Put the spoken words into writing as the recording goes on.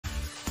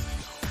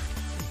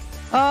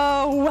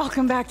Oh,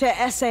 welcome back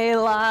to SA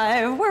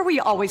Live, where we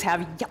always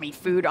have yummy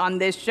food on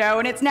this show,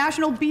 and it's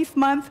National Beef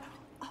Month.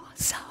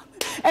 Awesome.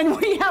 And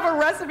we have a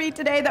recipe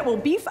today that will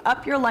beef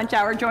up your lunch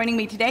hour. Joining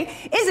me today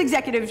is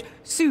Executive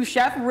Sous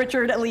Chef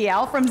Richard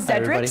Leal from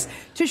Zedric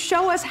to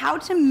show us how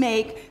to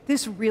make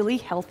this really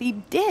healthy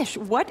dish.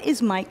 What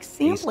is Mike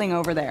sampling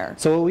over there?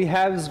 So what we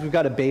have is we've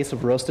got a base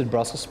of roasted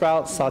Brussels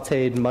sprouts,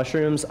 sauteed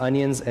mushrooms,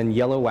 onions, and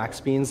yellow wax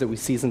beans that we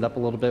seasoned up a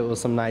little bit with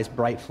some nice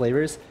bright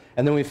flavors.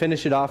 And then we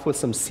finish it off with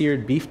some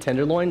seared beef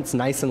tenderloin. It's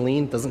nice and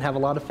lean, doesn't have a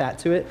lot of fat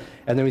to it.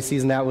 And then we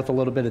season that with a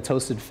little bit of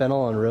toasted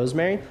fennel and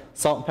rosemary,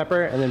 salt and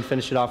pepper, and then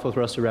finish it off with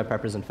roasted red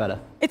peppers and feta.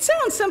 It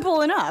sounds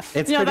simple enough.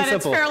 It's pretty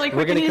simple. It's fairly quick.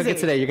 We're going to cook it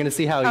today. You're going to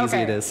see how easy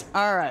it is.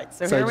 All right,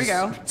 so here we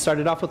go.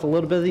 Started off with a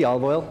little bit of the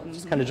olive oil,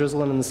 just kind of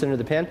drizzle it in the center of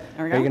the pan.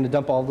 There we go. You're going to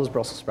dump all of those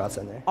Brussels sprouts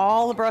in there.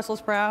 All the Brussels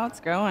sprouts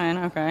go in,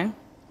 okay.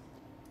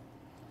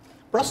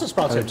 Brussels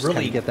sprouts have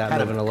really get that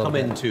kind of moving a little come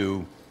bit.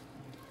 into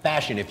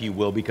fashion, if you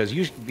will, because you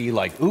used to be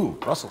like, ooh,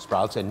 Brussels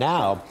sprouts, and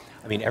now,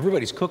 I mean,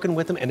 everybody's cooking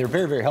with them, and they're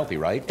very, very healthy,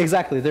 right?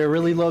 Exactly. They're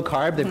really low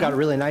carb. They've got a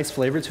really nice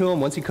flavor to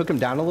them. Once you cook them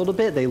down a little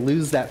bit, they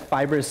lose that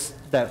fibrous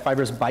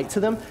bite to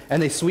them,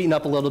 and they sweeten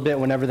up a little bit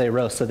whenever they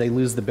roast, so they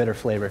lose the bitter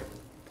flavor.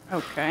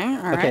 Okay,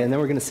 all right. Okay, and then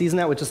we're going to season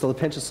that with just a little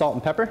pinch of salt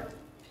and pepper.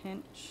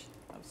 Pinch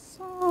of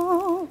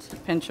salt, a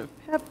pinch of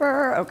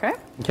pepper, okay.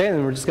 Okay, and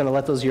then we're just going to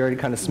let those, you already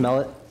kind of smell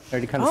it.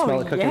 Already kind of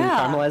smell it cooking and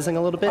caramelizing a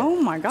little bit.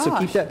 Oh my gosh. So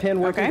keep that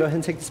pan working. Go ahead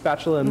and take the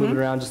spatula and move it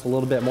around just a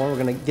little bit more.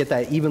 We're going to get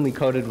that evenly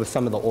coated with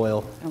some of the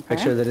oil. Make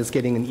sure that it's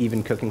getting an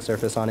even cooking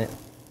surface on it.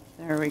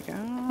 There we go.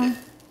 And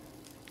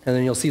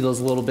then you'll see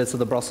those little bits of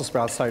the Brussels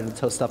sprouts starting to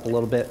toast up a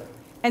little bit.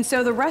 And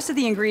so the rest of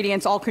the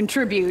ingredients all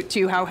contribute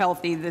to how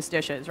healthy this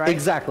dish is, right?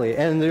 Exactly.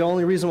 And the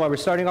only reason why we're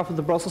starting off with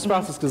the Brussels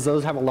sprouts is because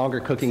those have a longer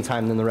cooking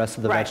time than the rest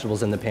of the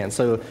vegetables in the pan.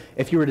 So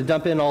if you were to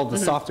dump in all the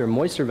softer,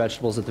 moister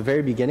vegetables at the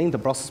very beginning, the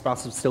Brussels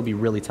sprouts would still be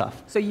really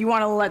tough. So you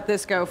want to let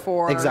this go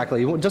for...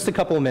 Exactly. Just a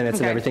couple of minutes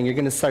and everything. You're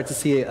going to start to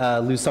see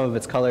it lose some of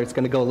its color. It's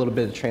going to go a little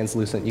bit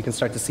translucent. You can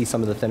start to see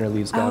some of the thinner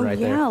leaves going right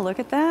there. Oh, yeah. Look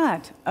at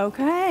that.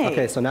 Okay.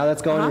 Okay, so now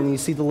that's going, and you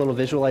see the little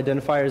visual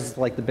identifiers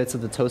like the bits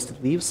of the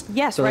toasted leaves?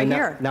 Yes, so right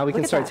here. Now we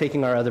can start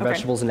taking our other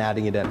vegetables and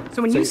adding it in.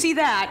 So when you see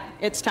that,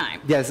 it's time.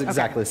 Yes,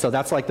 exactly. So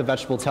that's like the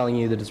vegetable telling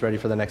you that it's ready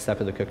for the next step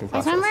of the cooking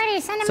process. I'm ready,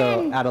 send them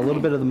in. So add a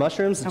little bit of the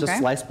mushrooms, just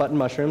sliced button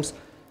mushrooms,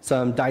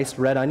 some diced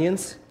red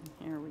onions.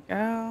 Here we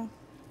go.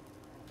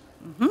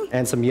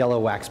 And some yellow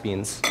wax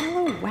beans.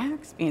 Yellow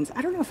wax beans.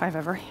 I don't know if I've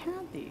ever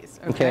had these.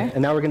 Okay,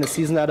 and now we're going to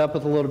season that up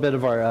with a little bit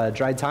of our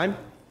dried thyme.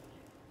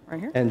 Right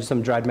here? And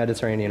some dried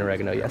Mediterranean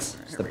oregano, yes.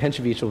 Just a pinch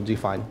of each will do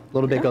fine. A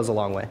little bit goes a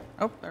long way.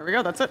 Oh, there we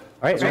go. That's it.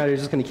 All right, now you're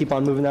just going to keep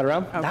on moving that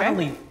around. Not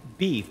only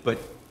beef, but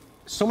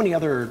so many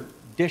other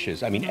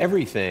dishes. I mean,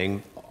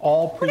 everything,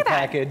 all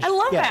prepackaged. I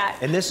love that.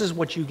 And this is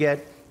what you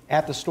get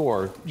at the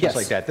store, just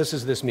like that. This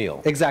is this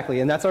meal. Exactly,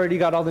 and that's already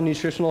got all the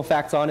nutritional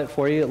facts on it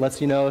for you. It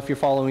lets you know if you're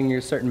following your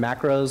certain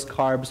macros,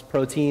 carbs,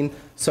 protein,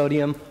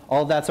 sodium,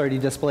 all that's already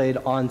displayed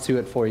onto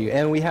it for you.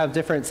 And we have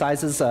different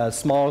sizes,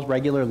 small,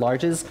 regular,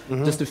 larges,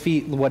 just to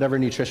fit whatever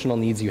nutritional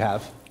needs you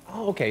have.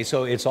 Oh, okay,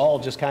 so it's all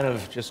just kind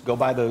of just go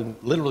by the,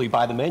 literally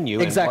by the menu.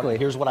 Exactly. And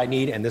here's what I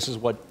need, and this is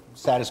what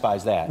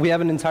satisfies that. We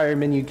have an entire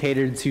menu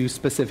catered to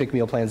specific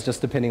meal plans,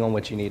 just depending on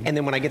what you need. And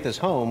then when I get this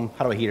home,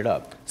 how do I heat it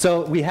up?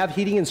 So we have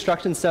heating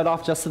instructions set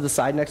off just to the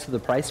side next to the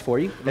price for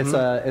you. It's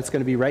going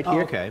to be right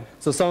here. Oh, okay.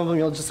 So some of them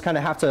you'll just kind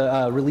of have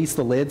to release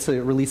the lid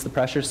to release the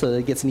pressure so that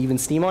it gets an even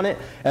steam on it.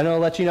 And it'll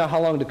let you know how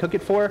long to cook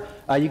it for.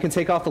 You can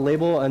take off the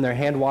label, and they're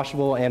hand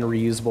washable and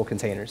reusable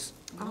containers.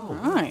 All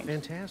right.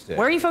 Fantastic.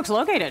 Where are you folks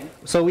located?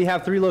 So we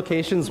have 3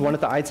 locations, one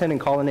at the I-10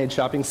 and Colonnade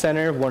Shopping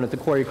Center, one at the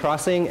Quarry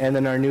Crossing, and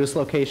then our newest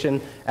location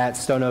at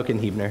Stone Oak and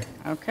Huebner.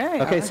 Okay.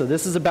 Okay, so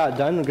this is about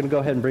done. We're going to go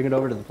ahead and bring it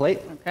over to the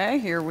plate. Okay,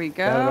 here we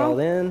go. Got it all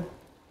in.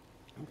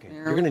 Okay.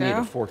 You're going to need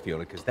a fork,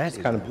 Fiona, because that is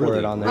kind of pour really,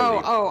 it on there.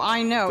 Oh,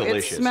 I know.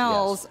 Delicious, it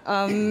smells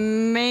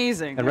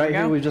amazing. And right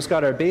here, we've just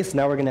got our base.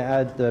 Now we're going to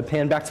add the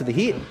pan back to the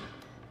heat.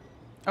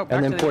 Oh,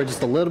 and then pour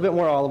just a little bit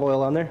more olive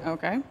oil on there.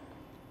 Okay.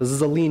 This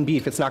is a lean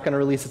beef. It's not going to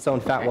release its own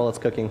fat while it's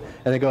cooking.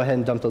 And then go ahead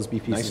and dump those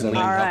beef pieces in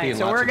there. All right,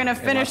 so we're going to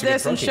finish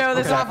this and show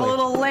this off a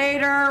little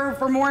later.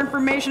 For more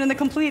information and the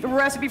complete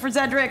recipe for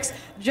Zedric's,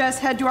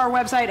 just head to our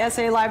website,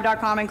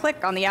 salive.com, and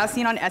click on the As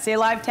Seen on SA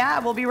Live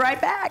tab. We'll be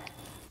right back.